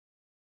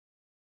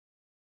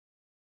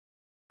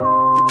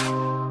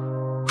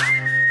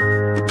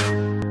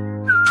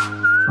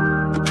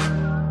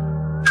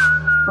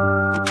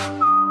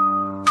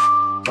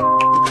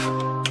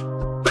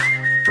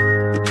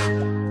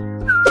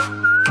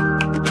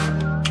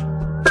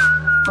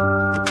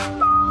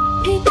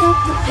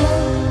up the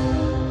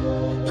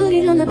pen, put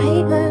it on the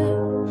paper,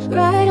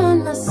 right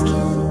on my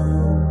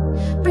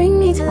skin. Bring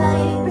me to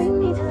life, bring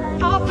me to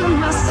life. Off from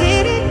my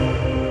city,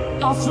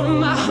 off from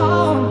my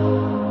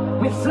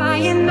home. We're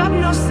flying up,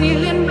 no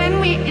ceiling when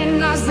we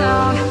in our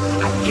zone.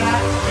 I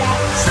got that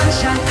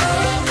sunshine.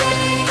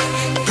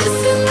 This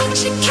is what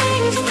you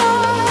came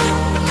for.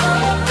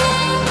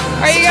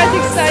 Are you guys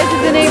excited to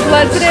donate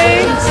blood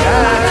today?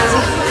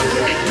 Yeah.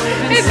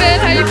 Hey Ben,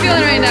 how you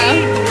feeling right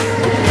now?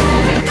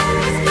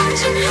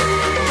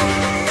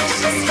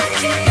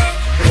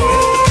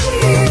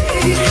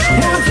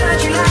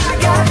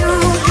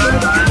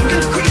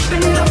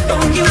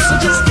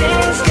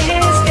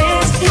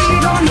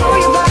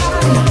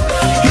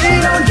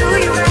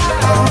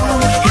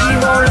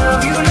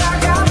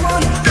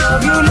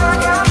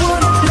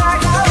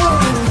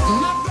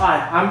 Hi,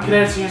 I'm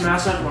Cadet Senior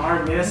Master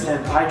from Ignis,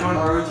 and I joined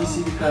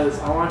ROTC because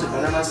I wanted to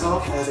better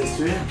myself as a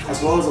student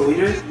as well as a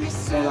leader,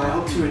 and I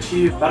hope to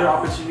achieve better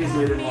opportunities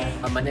later in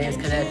life. My name is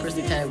Cadet First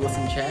Lieutenant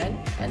Wilson Chan,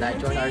 and I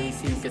joined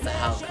ROTC because of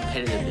how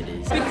competitive it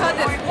is. Because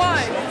it's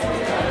fun.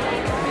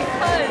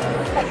 Because.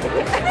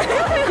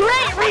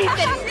 Great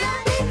reason.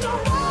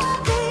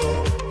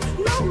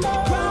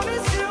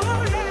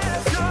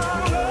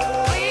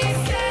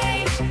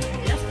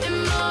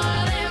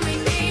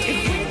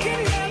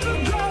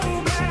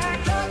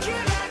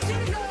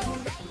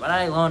 What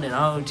I learned in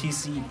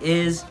ROTC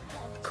is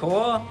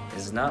core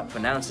is not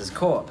pronounced as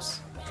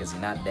corpse because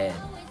you're not dead.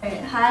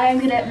 Hi, I'm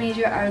Cadet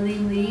Major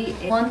Arlene Lee.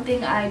 One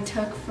thing I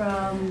took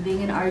from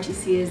being in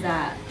ROTC is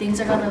that things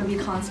are going to be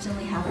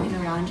constantly happening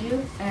around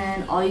you,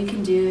 and all you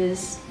can do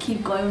is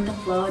keep going with the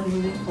flow and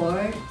moving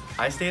forward.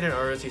 I stayed in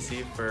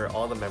ROTC for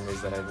all the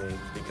memories that I've made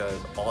because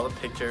all the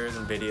pictures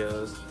and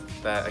videos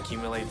that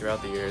accumulate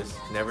throughout the years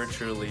never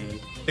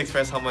truly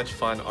express how much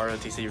fun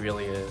ROTC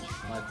really is.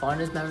 My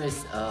fondest memory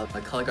is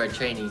my color guard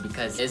training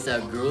because it's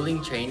a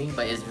grueling training,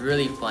 but it's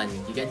really fun.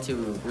 You get to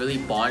really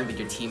bond with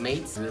your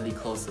teammates really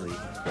closely.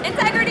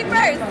 Integrity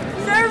first!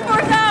 Serve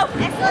for self!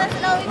 Excellence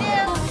in all we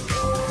do.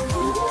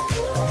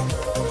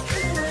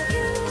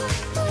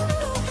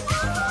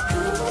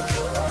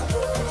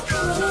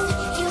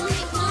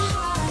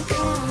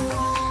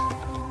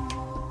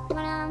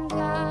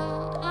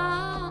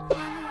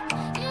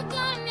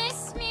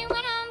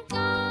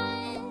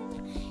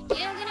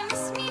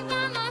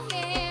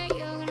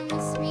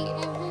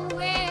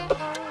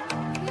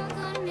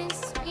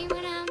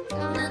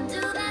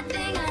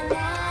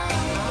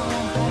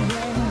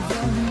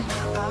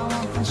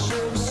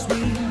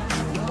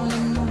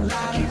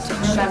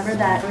 Remember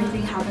that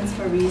everything happens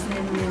for a reason,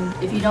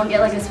 and if you don't get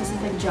like a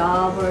specific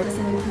job or a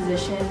specific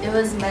position, it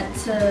was meant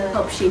to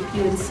help shape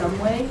you in some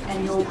way,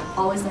 and you'll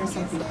always learn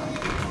something from it.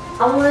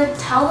 I would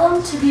tell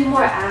them to be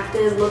more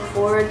active, look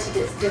forward to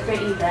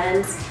different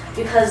events,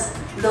 because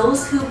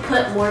those who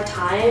put more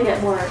time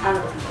get more out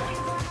of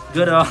them.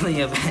 Go to all the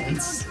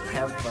events,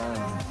 have fun.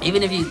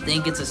 Even if you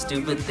think it's a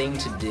stupid thing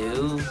to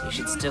do, you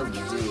should still do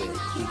it,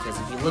 because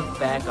if you look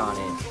back on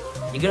it,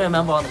 you're gonna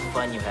remember all the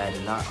fun you had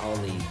and not all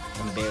the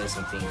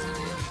embarrassing things you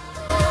did.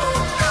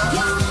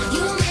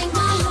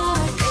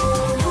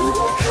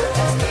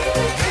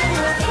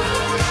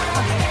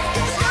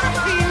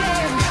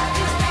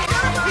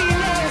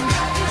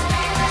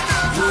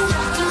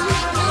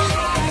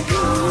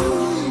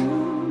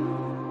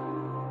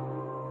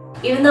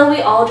 Even though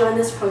we all join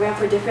this program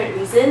for different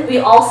reasons, we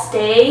all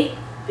stay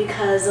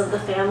because of the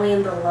family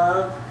and the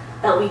love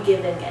that we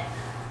give and get.